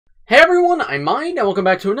Hey everyone, I'm Mind, and welcome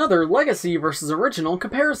back to another Legacy versus Original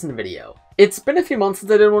comparison video. It's been a few months since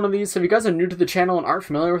I did one of these, so if you guys are new to the channel and aren't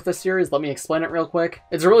familiar with this series, let me explain it real quick.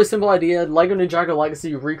 It's a really simple idea. LEGO Ninjago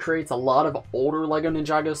Legacy recreates a lot of older LEGO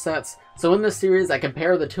Ninjago sets, so in this series I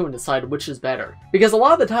compare the two and decide which is better. Because a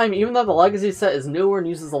lot of the time, even though the Legacy set is newer and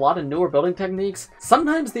uses a lot of newer building techniques,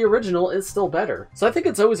 sometimes the original is still better. So I think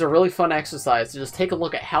it's always a really fun exercise to just take a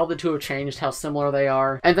look at how the two have changed, how similar they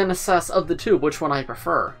are, and then assess of the two which one I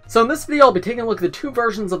prefer. So in this video I'll be taking a look at the two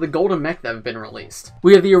versions of the Golden Mech that have been released.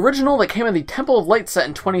 We have the original that came in the Temple of Light set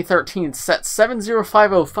in 2013, set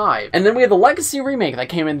 70505, and then we have the Legacy remake that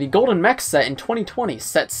came in the Golden Mech set in 2020,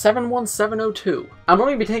 set 71702. I'm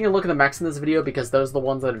only going to be taking a look at the mechs in this video because those are the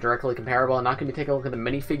ones that are directly comparable. I'm not going to be taking a look at the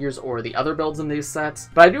minifigures or the other builds in these sets,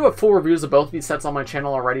 but I do have full reviews of both of these sets on my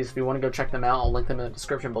channel already, so if you want to go check them out, I'll link them in the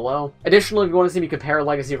description below. Additionally, if you want to see me compare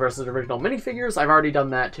Legacy versus original minifigures, I've already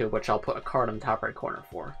done that too, which I'll put a card in the top right corner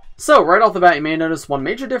for. So, right off the bat, you may notice one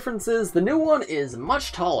major difference is the new one is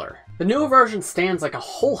much taller. The newer version stands like a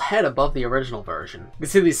whole head above the original version. You can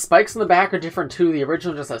see these spikes in the back are different too. The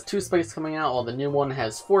original just has 2 spikes coming out, while the new one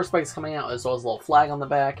has 4 spikes coming out, as well as a little flag on the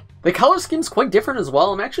back. The color scheme's quite different as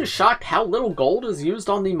well. I'm actually shocked how little gold is used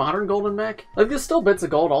on the modern Golden Mech. Like, there's still bits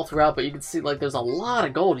of gold all throughout, but you can see, like, there's a lot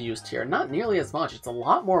of gold used here. Not nearly as much. It's a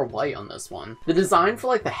lot more white on this one. The design for,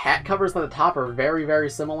 like, the hat covers at the top are very, very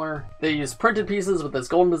similar. They use printed pieces with this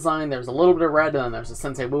golden design. There's a little bit of red, and then there's a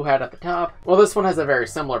Sensei Wu hat at the top. Well, this one has a very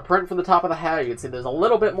similar print for the top of the hat. You can see there's a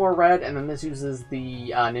little bit more red, and then this uses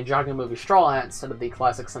the Ninjago movie straw hat instead of the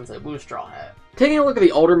classic Sensei Wu straw hat. Taking a look at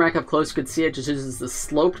the older mech up close, you can see it just uses this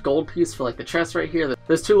sloped gold piece for like the chest right here.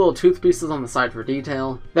 There's 2 little tooth pieces on the side for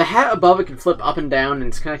detail. The hat above it can flip up and down, and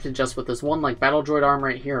it's connected just with this one like battle droid arm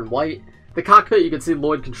right here in white. The cockpit, you can see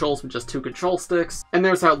Lloyd controls with just 2 control sticks, and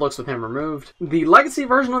there's how it looks with him removed. The Legacy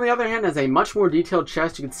version, on the other hand, has a much more detailed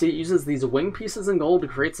chest. You can see it uses these wing pieces in gold to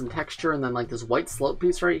create some texture, and then like this white slope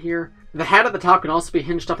piece right here. The hat at the top can also be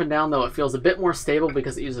hinged up and down, though it feels a bit more stable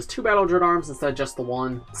because it uses 2 battle droid arms instead of just the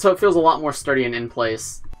one, so it feels a lot more sturdy and in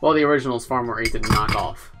place, while the original is far more easy to knock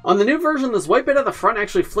off. On the new version, this white bit at the front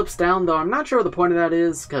actually flips down, though I'm not sure what the point of that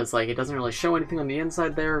is, because like it doesn't really show anything on the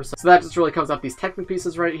inside there, so that just really covers up these Technic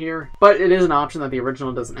pieces right here, but it is an option that the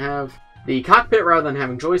original doesn't have. The cockpit, rather than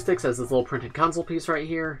having joysticks, has this little printed console piece right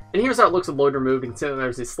here. And here's how it looks with Lloyd removed. You can see that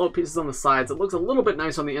there's these slope pieces on the sides. It looks a little bit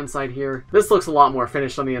nice on the inside here. This looks a lot more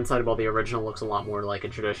finished on the inside, while the original looks a lot more like a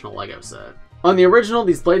traditional LEGO set. On the original,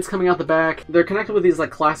 these blades coming out the back, they're connected with these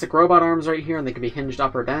like classic robot arms right here, and they can be hinged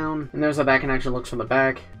up or down. And there's how that connection looks from the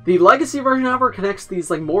back. The Legacy version, however, connects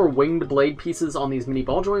these like more winged blade pieces on these mini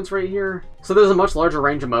ball joints right here. So there's a much larger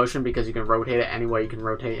range of motion because you can rotate it any way you can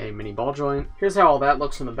rotate a mini ball joint. Here's how all that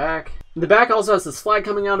looks from the back. The back also has this flag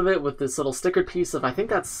coming out of it with this little stickered piece of, I think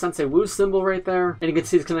that's Sensei Wu's symbol right there. And you can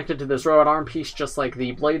see it's connected to this robot arm piece just like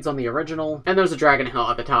the blades on the original. And there's a dragon hilt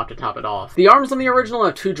at the top to top it off. The arms on the original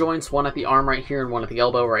have 2 joints, one at the arm right here and one at the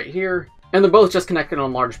elbow right here. And they're both just connected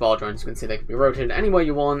on large ball joints. You can see they can be rotated any way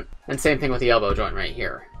you want. And same thing with the elbow joint right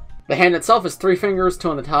here. The hand itself is 3 fingers,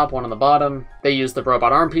 2 on the top, 1 on the bottom. They use the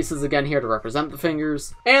robot arm pieces again here to represent the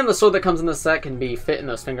fingers. And the sword that comes in this set can be fit in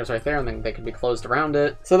those fingers right there, and then they can be closed around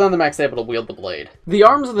it. So then the mech's able to wield the blade. The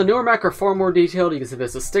arms of the newer mech are far more detailed. You can see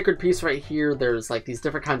there's a stickered piece right here. There's like these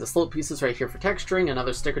different kinds of slope pieces right here for texturing.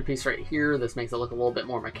 Another stickered piece right here. This makes it look a little bit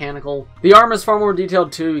more mechanical. The arm is far more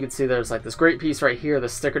detailed too. You can see there's like this great piece right here,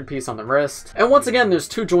 this stickered piece on the wrist. And once again, there's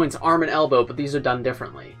 2 joints, arm and elbow, but these are done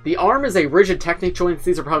differently. The arm is a rigid Technic joint.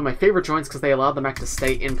 These are probably my favorite joints because they allow the mech to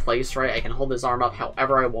stay in place, right? I can hold this arm up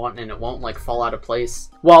however I want and it won't like fall out of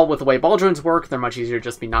place. While with the way ball joints work, they're much easier to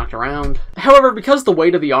just be knocked around. However, because the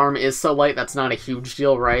weight of the arm is so light, that's not a huge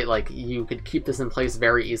deal, right? Like, you could keep this in place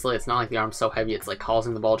very easily. It's not like the arm's so heavy it's like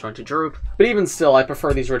causing the ball joint to droop. But even still, I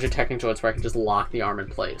prefer these rigid Technic joints where I can just lock the arm in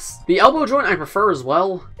place. The elbow joint I prefer as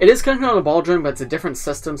well. It is connected on a ball joint, but it's a different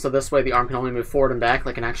system, so this way the arm can only move forward and back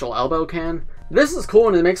like an actual elbow can. This is cool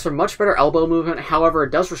and it makes for much better elbow movement, however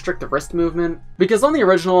it does restrict the wrist movement. Because on the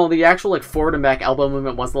original, the actual like forward and back elbow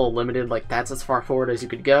movement was a little limited, like that's as far forward as you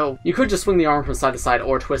could go. You could just swing the arm from side to side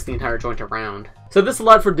or twist the entire joint around. So this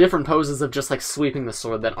allowed for different poses of just like sweeping the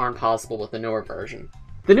sword that aren't possible with the newer version.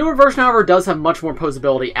 The newer version, however, does have much more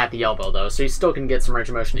posability at the elbow though, so you still can get some range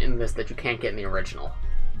of motion in this that you can't get in the original.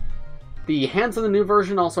 The hands in the new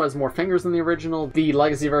version also has more fingers than the original. The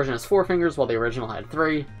Legacy version has 4 fingers, while the original had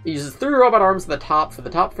 3. It uses 3 robot arms at the top for the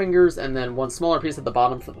top fingers, and then 1 smaller piece at the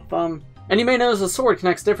bottom for the thumb. And you may notice the sword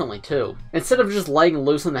connects differently too. Instead of just laying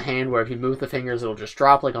loose in the hand where if you move the fingers it'll just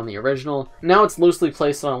drop like on the original, now it's loosely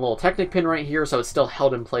placed on a little Technic pin right here, so it's still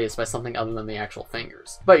held in place by something other than the actual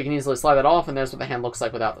fingers. But you can easily slide that off and there's what the hand looks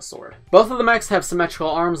like without the sword. Both of the mechs have symmetrical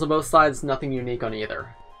arms on both sides, nothing unique on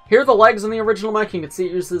either. Here are the legs in the original mech. You can see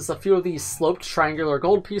it uses a few of these sloped triangular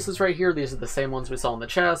gold pieces right here. These are the same ones we saw in the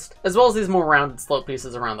chest, as well as these more rounded slope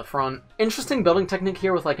pieces around the front. Interesting building technique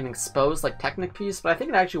here with like an exposed like Technic piece, but I think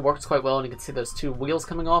it actually works quite well, and you can see those two wheels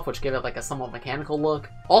coming off, which give it like a somewhat mechanical look.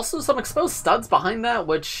 Also some exposed studs behind that,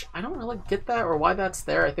 which I don't really get that or why that's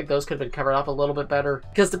there. I think those could have been covered up a little bit better,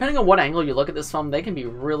 because depending on what angle you look at this from, they can be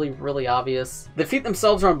really obvious. The feet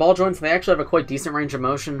themselves are on ball joints, and they actually have a quite decent range of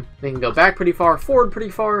motion. They can go back pretty far, forward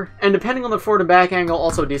pretty far, and depending on the forward and back angle,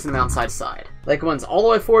 also a decent amount side to side. Like when it's all the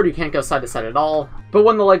way forward, you can't go side to side at all, but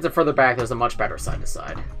when the legs are further back, there's a much better side to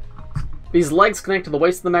side. These legs connect to the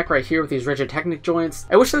waist of the mech right here with these rigid Technic joints.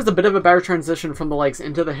 I wish there was a bit of a better transition from the legs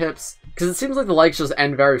into the hips, because it seems like the legs just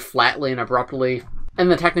end very flatly and abruptly, and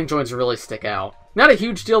the Technic joints really stick out. Not a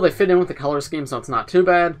huge deal, they fit in with the color scheme, so it's not too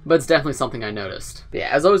bad, but it's definitely something I noticed. But yeah,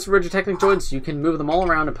 as always for rigid Technic joints, you can move them all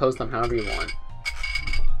around and pose them however you want.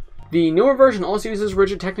 The newer version also uses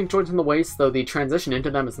rigid Technic joints in the waist, though the transition into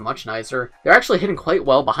them is much nicer. They're actually hidden quite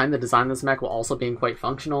well behind the design of this mech while also being quite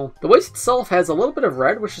functional. The waist itself has a little bit of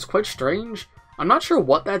red, which is quite strange. I'm not sure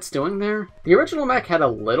what that's doing there. The original mech had a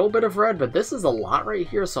little bit of red, but this is a lot right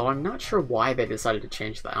here, so I'm not sure why they decided to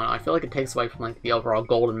change that. I don't know, I feel like it takes away from like the overall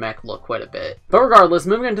golden mech look quite a bit. But regardless,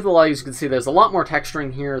 moving into the legs, you can see there's a lot more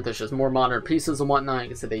texturing here. There's just more modern pieces and whatnot. You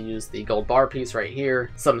can see they use the gold bar piece right here.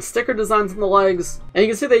 Some sticker designs on the legs. And you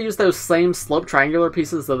can see they use those same sloped triangular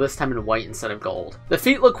pieces, though this time in white instead of gold. The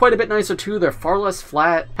feet look quite a bit nicer too. They're far less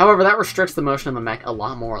flat. However, that restricts the motion of the mech a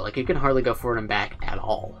lot more. Like you can hardly go forward and back at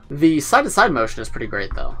all. The side-to-side motion is pretty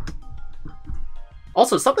great though.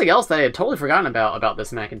 Also, something else that I had totally forgotten about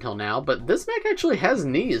this mech until now, but this mech actually has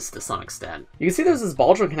knees to some extent. You can see there's this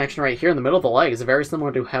ball joint connection right here in the middle of the legs, very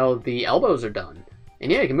similar to how the elbows are done.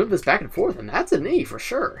 And yeah, you can move this back and forth, and that's a knee for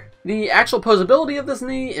sure. The actual posability of this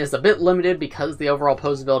knee is a bit limited because the overall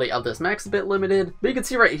posability of this mech's a bit limited. But you can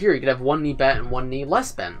see right here, you could have one knee bent and one knee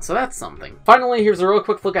less bent, so that's something. Finally, here's a real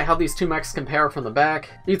quick look at how these two mechs compare from the back.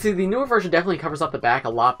 You can see the newer version definitely covers up the back a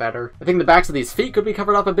lot better. I think the backs of these feet could be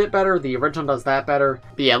covered up a bit better. The original does that better.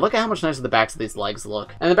 But yeah, look at how much nicer the backs of these legs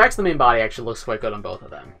look. And the backs of the main body actually looks quite good on both of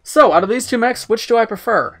them. So, out of these two mechs, which do I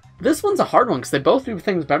prefer? This one's a hard one because they both do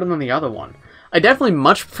things better than the other one. I definitely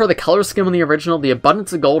much prefer the color scheme on the original. The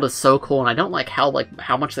abundance of gold is so cool, and I don't like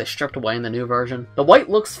how much they stripped away in the new version. The white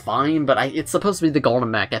looks fine, but it's supposed to be the golden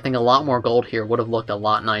mech. I think a lot more gold here would have looked a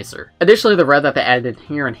lot nicer. Additionally, the red that they added in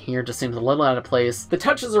here and here just seems a little out of place. The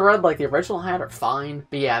touches of red like the original had are fine,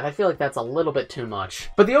 but yeah, I feel like that's a little bit too much.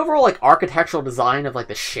 But the overall like architectural design of like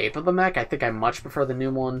the shape of the mech, I think I much prefer the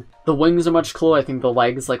new one. The wings are much cooler. I think the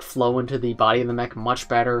legs like flow into the body of the mech much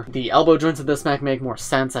better. The elbow joints of this mech make more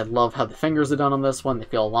sense. I love how the fingers are done on this one. They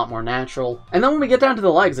feel a lot more natural. And then when we get down to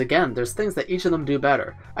the legs, again, there's things that each of them do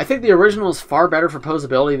better. I think the original is far better for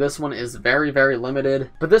posability. This one is very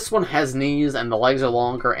limited, but this one has knees and the legs are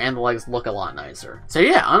longer and the legs look a lot nicer. So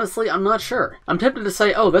yeah, honestly, I'm not sure. I'm tempted to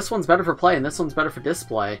say, oh, this one's better for play and this one's better for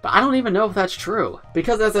display, but I don't even know if that's true.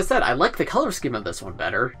 Because as I said, I like the color scheme of this one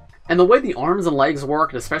better. And the way the arms and legs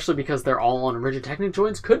work, especially because they're all on rigid Technic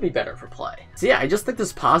joints, could be better for play. So yeah, I just think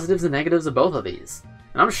there's positives and negatives of both of these.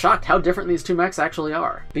 And I'm shocked how different these two mechs actually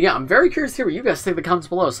are. But yeah, I'm very curious to hear what you guys think in the comments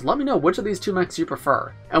below, so let me know which of these two mechs you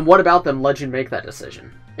prefer, and what about them led you to make that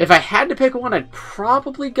decision. If I had to pick one, I'd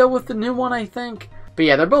probably go with the new one, I think. But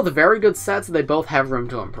yeah, they're both very good sets, and they both have room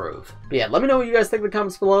to improve. But yeah, let me know what you guys think in the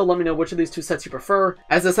comments below. Let me know which of these two sets you prefer.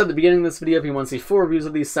 As I said at the beginning of this video, if you want to see full reviews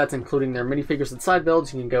of these sets, including their minifigures and side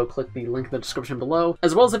builds, you can go click the link in the description below.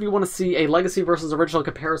 As well as if you want to see a Legacy versus original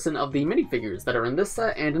comparison of the minifigures that are in this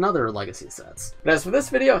set and in other Legacy sets. But as for this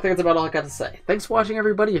video, I think that's about all I got to say. Thanks for watching,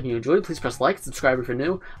 everybody. If you enjoyed, please press like and subscribe if you're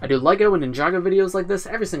new. I do LEGO and Ninjago videos like this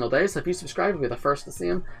every single day, so if you subscribe, you'll be the first to see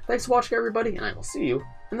them. Thanks for watching, everybody, and I will see you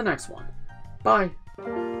in the next one. Bye!